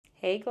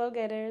Hey,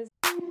 Glowgetters.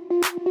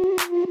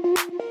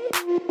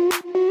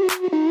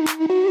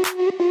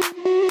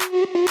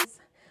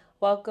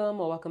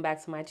 Welcome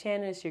back to my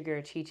channel. It's your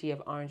girl Chi Chi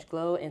of Orange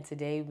Glow, and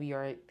today we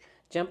are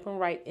jumping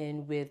right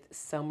in with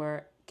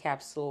Summer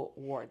Capsule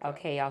Wardrobe.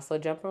 Okay, y'all, so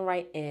jumping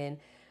right in,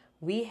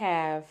 we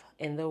have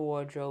in the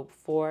wardrobe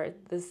for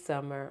the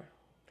summer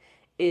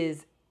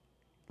is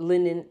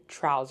linen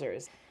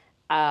trousers.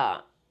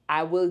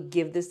 I will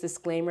give this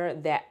disclaimer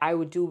that I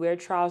do wear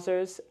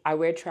trousers. I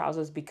wear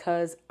trousers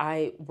because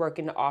I work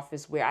in the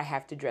office where I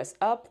have to dress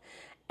up,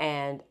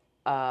 and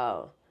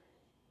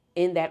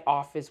in that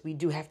office we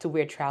do have to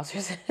wear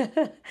trousers.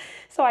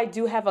 So I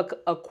do have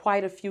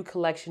quite a few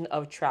collection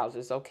of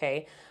trousers,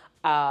 okay?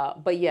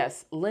 But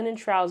yes, linen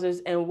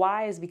trousers. And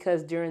why is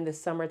because during the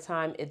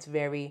summertime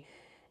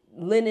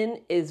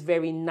linen is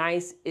very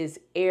nice, is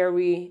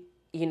airy,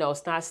 you know,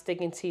 it's not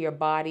sticking to your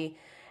body.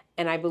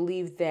 And I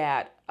believe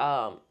that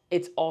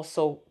it's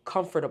also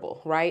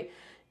comfortable, right?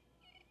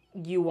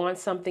 You want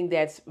something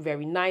that's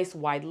very nice,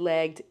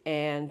 wide-legged,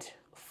 and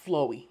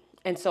flowy.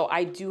 And so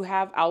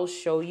I'll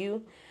show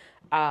you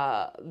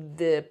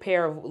the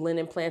pair of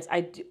linen pants.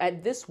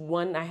 This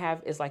one I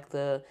have is like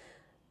the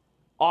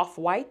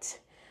off-white.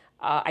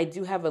 I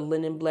do have a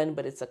linen blend,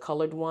 but it's a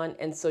colored one.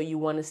 And so you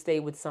want to stay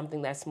with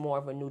something that's more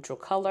of a neutral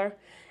color.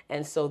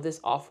 And so this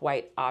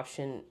off-white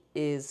option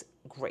is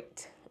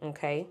great,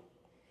 okay?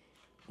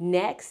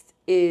 Next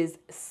is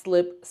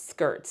slip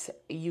skirts.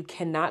 You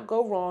cannot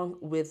go wrong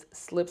with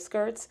slip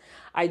skirts.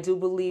 I do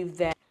believe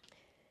that,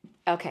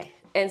 okay.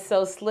 And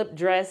so slip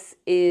dress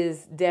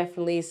is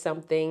definitely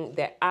something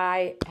that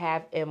I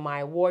have in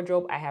my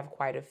wardrobe. I have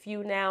quite a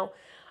few now.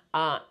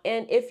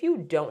 And if you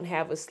don't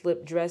have a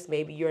slip dress,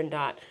 maybe you're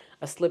not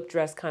a slip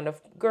dress kind of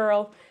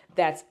girl,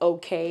 that's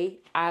okay.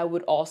 I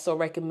would also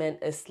recommend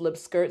a slip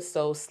skirt.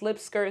 So slip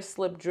skirt,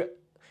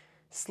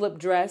 slip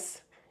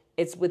dress,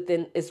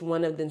 it's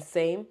one of the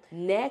same.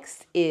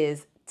 Next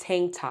is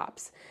tank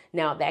tops.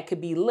 Now that could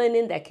be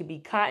linen, that could be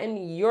cotton,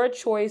 your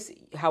choice,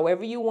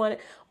 however you want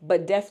it,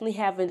 but definitely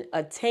having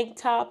a tank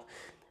top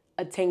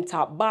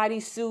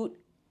bodysuit,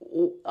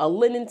 a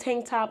linen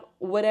tank top,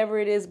 whatever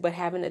it is, but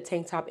having a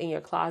tank top in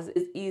your closet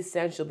is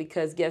essential,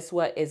 because guess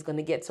what? It's going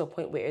to get to a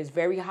point where it's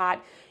very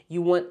hot.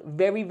 You want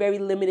very, very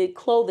limited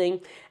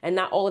clothing, and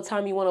not all the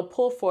time you want to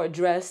pull for a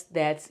dress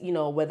that's, you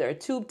know, whether a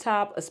tube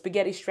top, a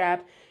spaghetti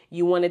strap.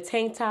 You want a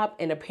tank top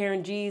and a pair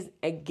of jeans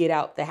and get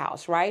out the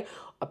house, right?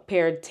 A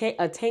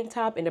tank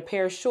top and a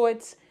pair of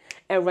shorts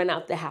and run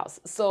out the house.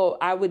 So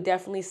I would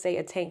definitely say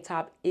a tank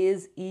top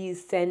is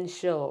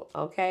essential,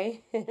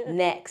 okay?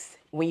 Next,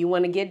 when you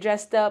want to get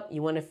dressed up,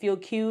 you want to feel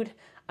cute,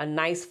 a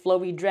nice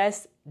flowy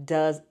dress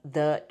does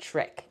the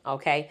trick,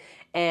 okay?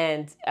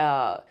 And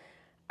I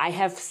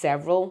have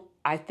several.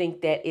 I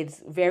think that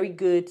it's very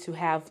good to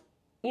have,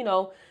 you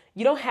know,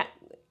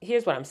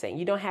 here's what I'm saying.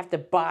 You don't have to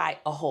buy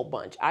a whole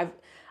bunch.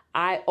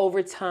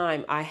 Over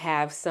time, I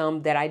have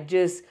some that I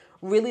just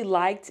really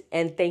liked,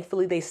 and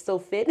thankfully they still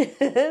fit.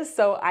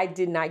 So I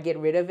did not get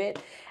rid of it.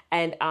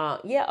 And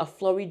yeah, a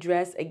flowy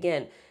dress,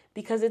 again,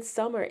 because it's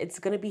summer, it's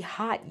going to be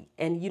hot,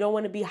 and you don't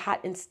want to be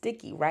hot and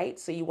sticky, right?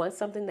 So you want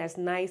something that's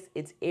nice,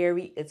 it's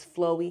airy, it's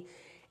flowy,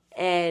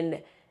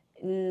 and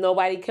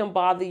nobody can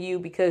bother you,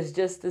 because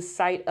just the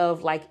sight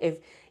of, like, if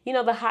you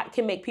know,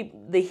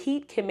 the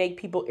heat can make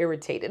people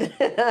irritated.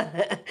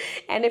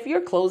 And if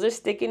your clothes are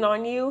sticking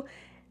on you,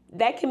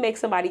 that can make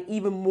somebody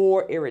even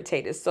more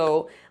irritated.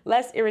 So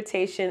less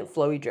irritation,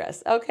 flowy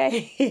dress,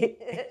 okay?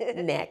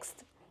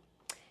 Next,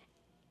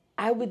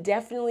 I would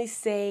definitely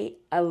say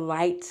a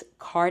light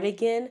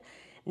cardigan.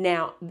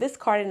 Now, this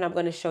cardigan I'm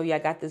going to show you, I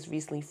got this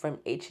recently from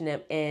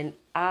H&M, and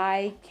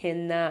I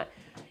cannot...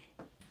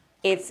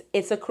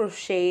 It's a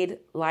crocheted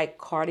like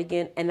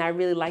cardigan, and I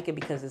really like it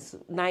because it's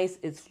nice,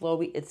 it's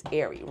flowy, it's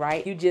airy,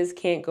 right? You just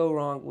can't go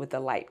wrong with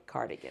a light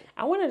cardigan.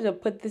 I wanted to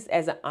put this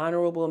as an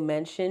honorable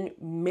mention.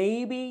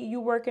 Maybe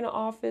you work in an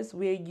office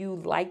where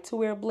you like to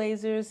wear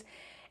blazers,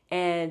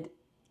 and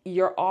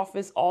your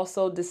office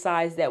also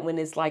decides that when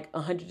it's like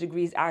 100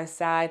 degrees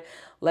outside,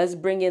 let's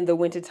bring in the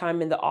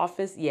wintertime in the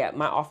office. Yeah,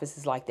 my office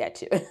is like that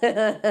too.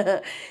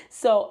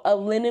 So a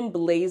linen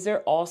blazer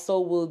also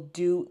will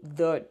do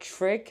the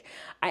trick.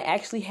 I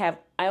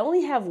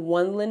only have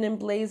one linen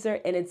blazer,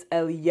 and it's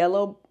a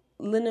yellow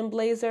linen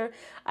blazer.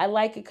 I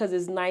like it because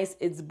it's nice,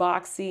 it's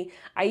boxy.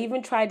 I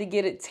even tried to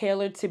get it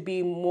tailored to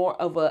be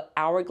more of a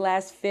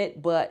hourglass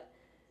fit, but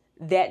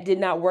that did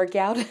not work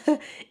out.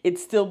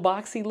 It's still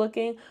boxy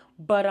looking.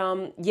 But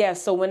yeah,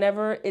 so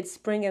whenever it's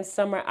spring and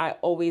summer, I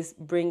always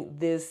bring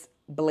this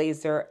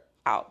blazer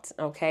out,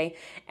 okay?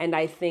 And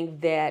I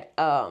think that,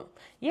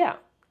 yeah,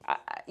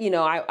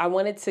 I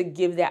wanted to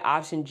give that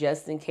option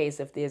just in case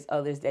if there's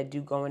others that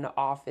do go in the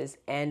office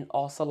and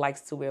also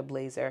likes to wear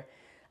blazer.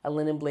 A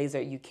linen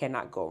blazer, you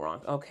cannot go wrong,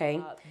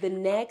 okay? The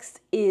next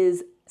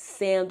is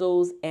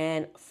sandals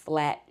and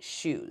flat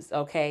shoes,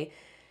 okay?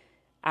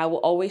 I will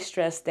always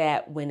stress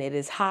that when it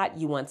is hot,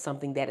 you want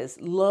something that is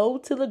low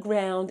to the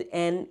ground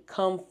and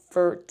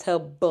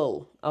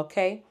comfortable,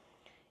 okay?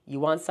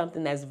 You want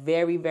something that's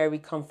very, very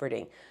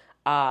comforting.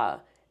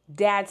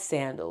 Dad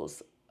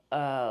sandals.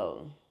 I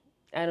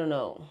don't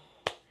know.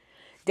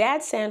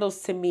 Dad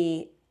sandals to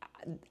me,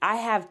 I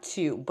have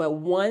two, but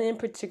one in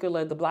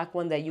particular, the black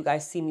one that you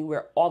guys see me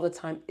wear all the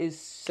time, is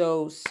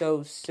so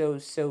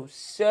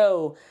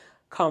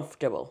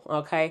comfortable.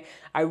 Okay.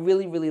 I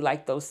really, really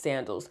like those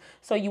sandals.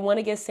 So you want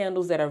to get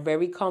sandals that are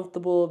very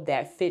comfortable,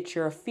 that fit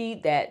your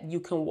feet, that you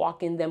can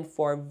walk in them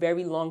for a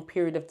very long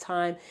period of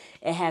time.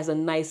 It has a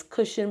nice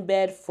cushion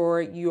bed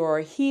for your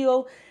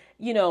heel.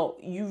 You know,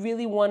 you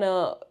really want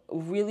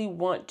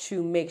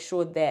to make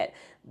sure that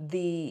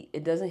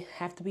it doesn't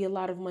have to be a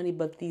lot of money,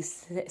 but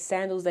these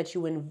sandals that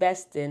you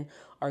invest in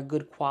are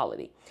good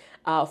quality.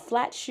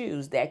 Flat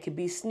shoes, that could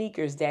be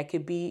sneakers, that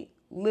could be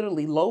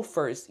literally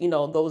loafers, you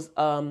know, those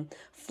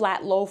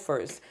flat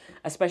loafers,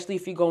 especially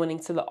if you're going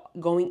into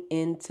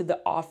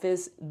the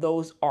office.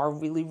 Those are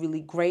really,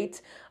 really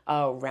great.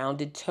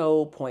 Rounded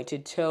toe,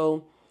 pointed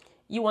toe.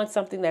 You want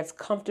something that's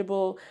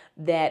comfortable,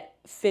 that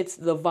fits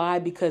the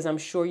vibe, because I'm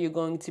sure you're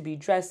going to be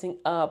dressing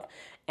up,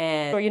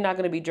 and you're not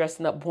going to be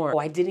dressing up boring. Oh,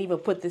 I didn't even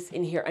put this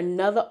in here.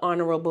 Another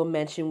honorable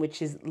mention,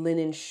 which is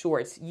linen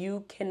shorts.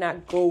 You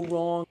cannot go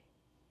wrong.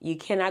 You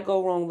cannot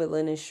go wrong with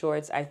linen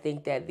shorts. I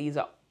think that these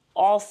are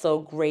also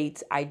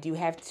great. I do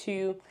have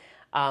two.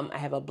 I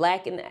have a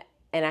black and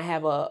I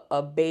have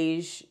a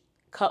beige,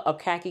 a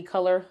khaki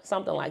color,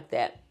 something like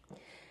that.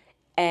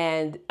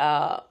 And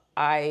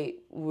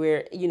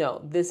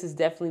this is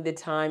definitely the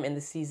time and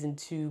the season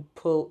to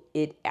pull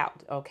it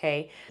out,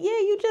 okay? Yeah,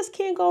 you just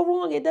can't go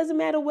wrong. It doesn't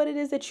matter what it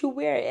is that you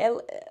wear.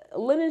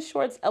 Linen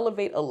shorts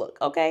elevate a look,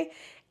 okay?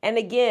 And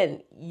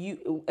again,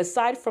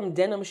 aside from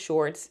denim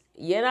shorts,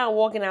 you're not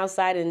walking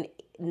outside in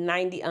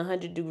 90,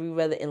 100-degree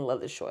weather in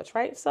leather shorts,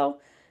 right? So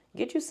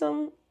get you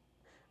some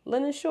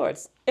linen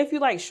shorts, if you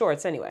like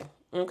shorts anyway,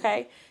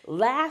 okay?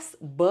 Last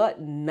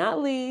but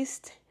not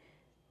least,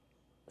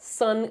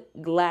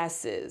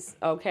 sunglasses,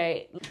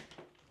 okay?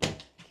 Can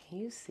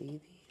you see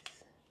these?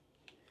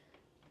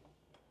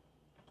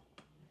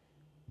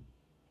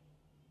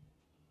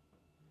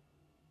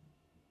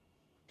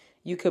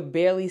 You could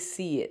barely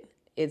see it.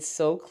 It's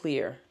so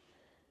clear.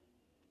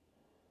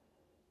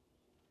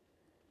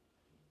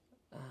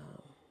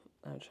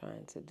 I'm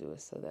trying to do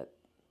it so that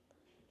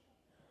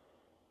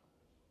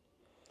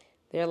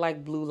they're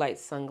like blue light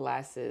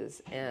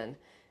sunglasses, and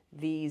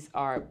these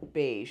are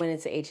beige. Went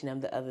into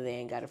H&M the other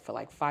day and got it for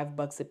like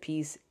 $5 a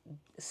piece.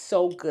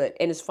 So good.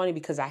 And it's funny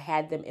because I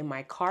had them in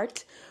my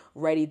cart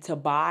ready to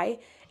buy,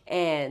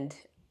 and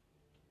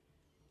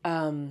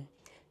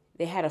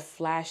they had a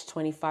flash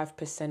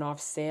 25%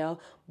 off sale,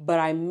 but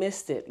I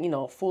missed it, you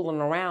know, fooling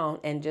around.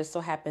 And just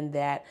so happened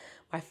that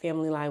my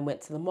family line went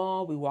to the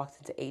mall. We walked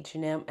into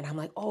H&M, and I'm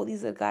like, oh,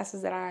 these are the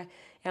glasses that I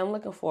am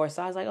looking for.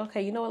 So I was like,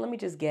 okay, you know what? Let me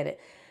just get it.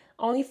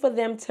 Only for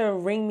them to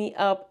ring me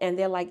up, and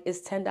they're like,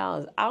 it's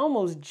 $10. I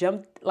almost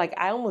jumped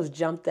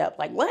up.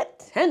 Like,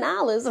 what?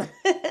 $10?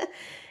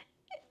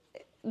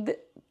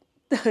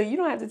 You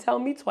don't have to tell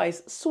me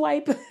twice.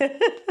 Swipe.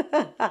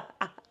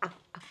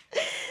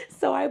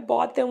 So I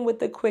bought them with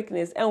the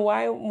quickness. And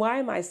why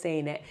am I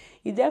saying that?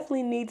 You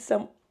definitely need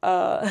some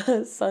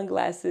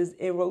sunglasses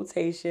in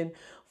rotation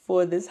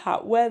for this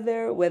hot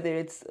weather, whether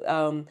it's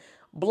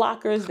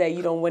blockers that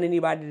you don't want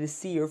anybody to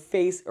see your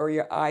face or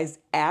your eyes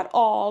at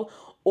all,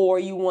 or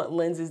you want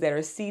lenses that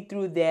are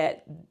see-through.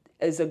 That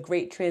is a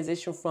great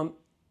transition from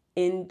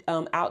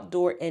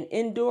outdoor and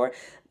indoor,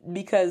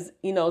 because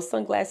you know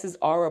sunglasses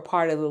are a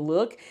part of the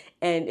look.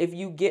 And if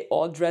you get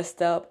all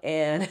dressed up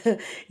and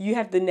you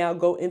have to now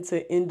go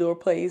into indoor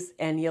place,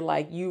 and you're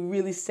like, you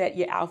really set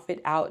your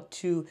outfit out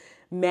to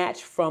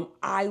match from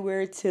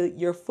eyewear to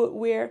your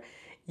footwear,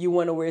 you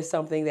want to wear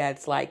something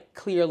that's like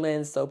clear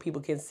lens so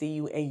people can see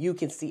you and you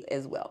can see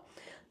as well.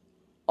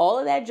 All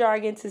of that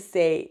jargon to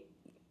say,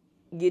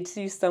 get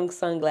you some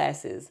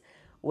sunglasses,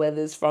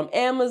 whether it's from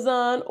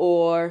Amazon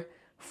or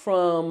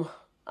from,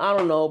 I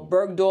don't know,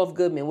 Bergdorf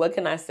Goodman. What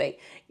can I say?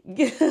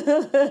 Get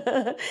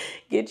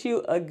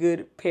you a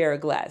good pair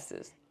of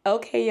glasses.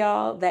 Okay,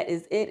 y'all, that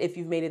is it. If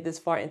you've made it this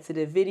far into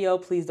the video,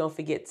 please don't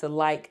forget to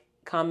like,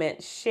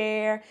 comment,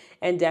 share,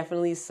 and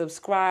definitely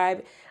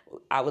subscribe.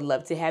 I would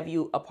love to have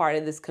you a part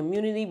of this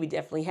community. We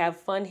definitely have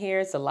fun here.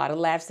 It's a lot of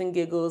laughs and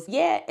giggles.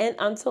 Yeah, and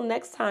until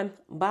next time,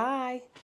 bye.